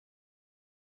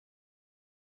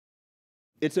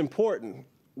It's important.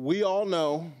 We all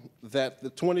know that the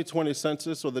 2020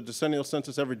 census or the decennial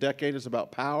census every decade is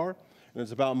about power and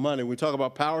it's about money. When we talk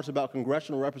about power, it's about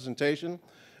congressional representation,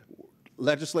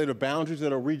 legislative boundaries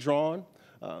that are redrawn,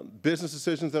 business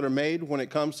decisions that are made when it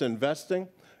comes to investing,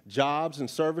 jobs and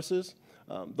services,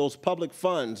 those public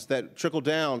funds that trickle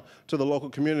down to the local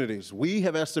communities. We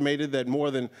have estimated that more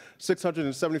than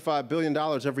 $675 billion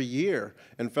every year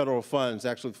in federal funds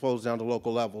actually flows down to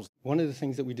local levels. One of the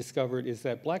things that we discovered is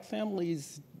that black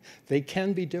families, they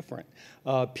can be different.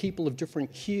 People of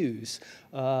different hues,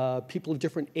 people of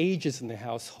different ages in the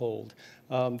household.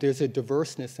 There's a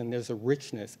diverseness and there's a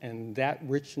richness, and that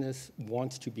richness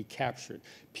wants to be captured.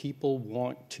 People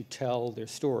want to tell their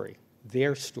story.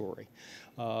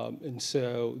 And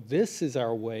so this is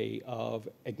our way of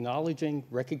acknowledging,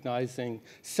 recognizing,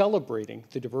 celebrating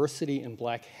the diversity in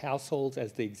black households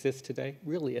as they exist today,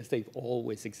 really as they've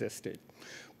always existed,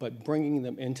 but bringing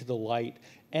them into the light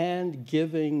and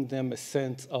giving them a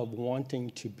sense of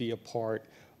wanting to be a part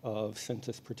of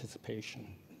census participation.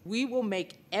 We will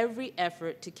make every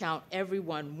effort to count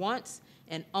everyone once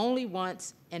and only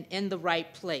once and in the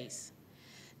right place.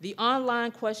 The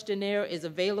online questionnaire is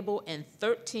available in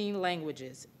 13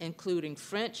 languages, including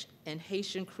French and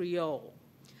Haitian Creole.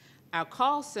 Our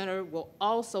call center will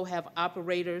also have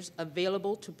operators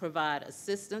available to provide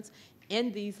assistance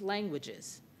in these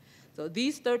languages. So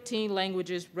these 13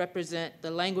 languages represent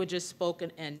the languages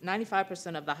spoken in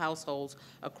 95% of the households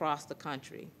across the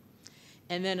country.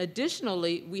 And then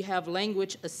additionally, we have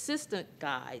language assistant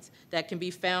guides that can be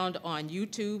found on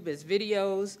YouTube as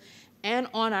videos and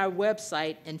on our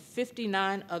website in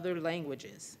 59 other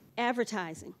languages.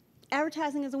 Advertising.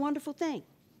 Advertising is a wonderful thing.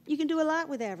 You can do a lot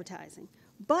with advertising,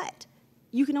 but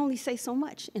you can only say so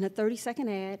much in a 30-second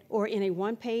ad or in a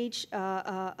one-page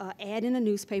ad in a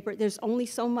newspaper. There's only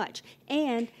so much.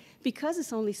 And because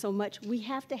it's only so much, we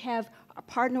have to have our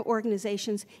partner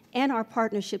organizations and our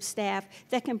partnership staff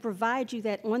that can provide you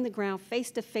that on-the-ground,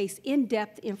 face-to-face,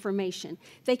 in-depth information.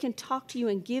 They can talk to you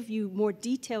and give you more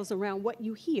details around what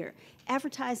you hear.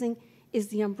 Advertising is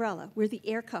the umbrella. We're the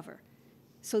air cover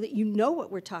so that you know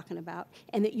what we're talking about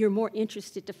and that you're more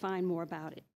interested to find more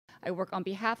about it. I work on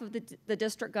behalf of the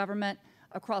district government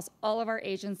across all of our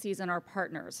agencies and our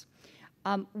partners.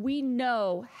 We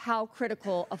know how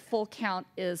critical a full count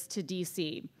is to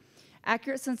DC.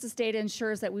 Accurate census data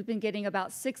ensures that we've been getting about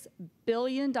 $6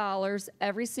 billion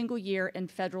every single year in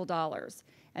federal dollars.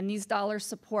 And these dollars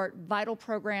support vital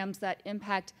programs that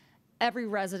impact every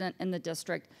resident in the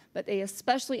district, but they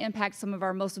especially impact some of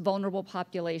our most vulnerable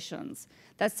populations.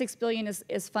 That $6 billion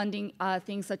is funding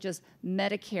things such as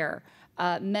Medicare,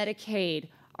 Medicaid,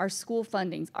 our school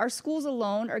fundings. Our schools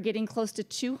alone are getting close to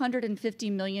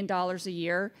 $250 million a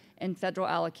year in federal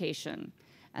allocation.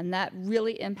 And that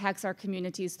really impacts our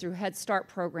communities through Head Start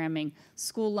programming,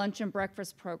 school lunch and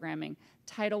breakfast programming,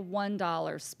 Title I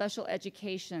dollars, special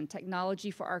education,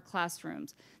 technology for our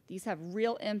classrooms. These have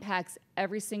real impacts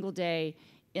every single day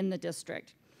in the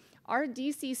district. Our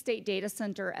DC State Data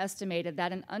Center estimated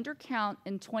that an undercount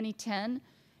in 2010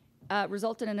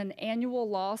 resulted in an annual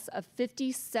loss of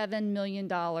 $57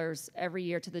 million every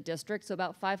year to the district, so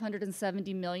about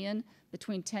 $570 million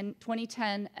between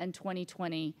 2010 and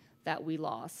 2020 that we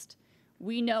lost.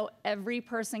 We know every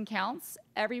person counts.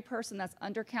 Every person that's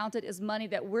undercounted is money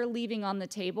that we're leaving on the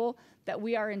table that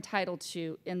we are entitled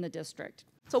to in the district.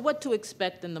 So what to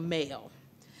expect in the mail?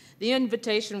 The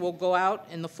invitation will go out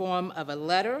in the form of a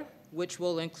letter, which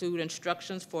will include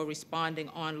instructions for responding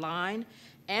online,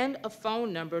 and a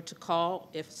phone number to call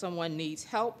if someone needs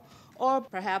help, or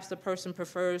perhaps the person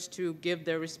prefers to give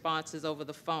their responses over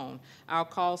the phone. Our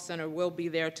call center will be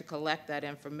there to collect that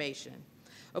information.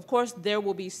 Of course, there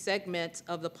will be segments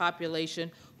of the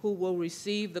population who will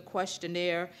receive the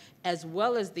questionnaire as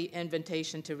well as the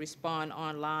invitation to respond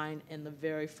online in the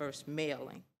very first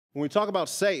mailing. When we talk about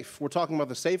SAFE, we're talking about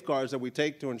the safeguards that we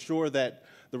take to ensure that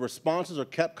the responses are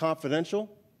kept confidential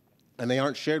and they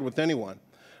aren't shared with anyone.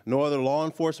 No other law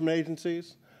enforcement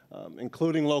agencies,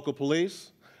 including local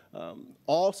police.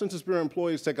 All Census Bureau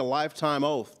employees take a lifetime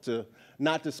oath to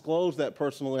not disclose that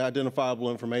personally identifiable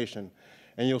information.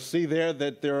 And you'll see there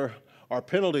that there are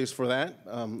penalties for that,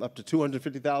 up to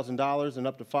 $250,000 and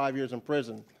up to 5 years in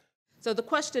prison. So the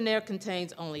questionnaire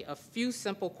contains only a few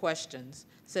simple questions,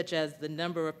 such as the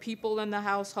number of people in the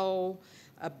household,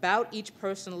 about each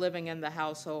person living in the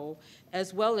household,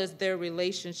 as well as their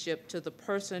relationship to the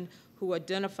person who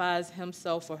identifies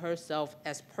himself or herself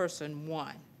as person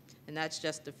one. And that's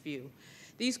just a few.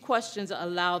 These questions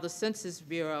allow the Census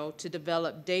Bureau to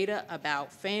develop data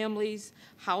about families,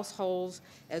 households,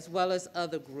 as well as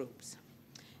other groups.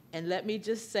 And let me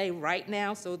just say right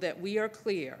now so that we are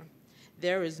clear,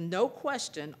 there is no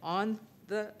question on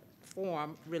the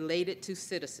form related to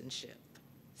citizenship.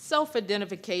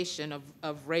 Self-identification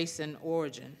of race and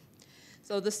origin.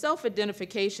 So the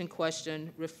self-identification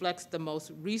question reflects the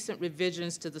most recent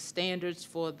revisions to the standards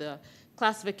for the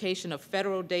classification of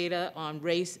federal data on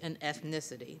race and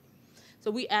ethnicity. So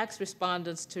we asked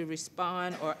respondents to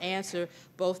respond or answer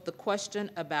both the question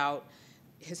about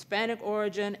Hispanic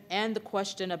origin and the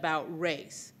question about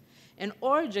race. And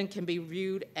origin can be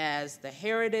viewed as the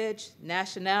heritage,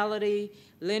 nationality,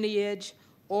 lineage,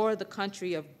 or the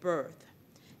country of birth.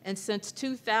 And since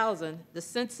 2000, the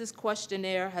census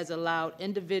questionnaire has allowed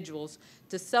individuals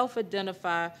to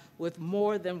self-identify with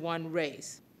more than one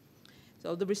race.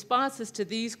 So the responses to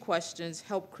these questions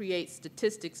help create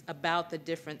statistics about the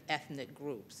different ethnic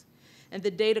groups. And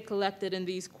the data collected in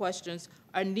these questions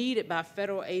are needed by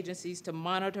federal agencies to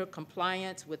monitor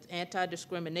compliance with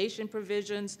anti-discrimination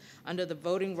provisions under the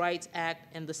Voting Rights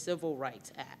Act and the Civil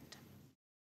Rights Act.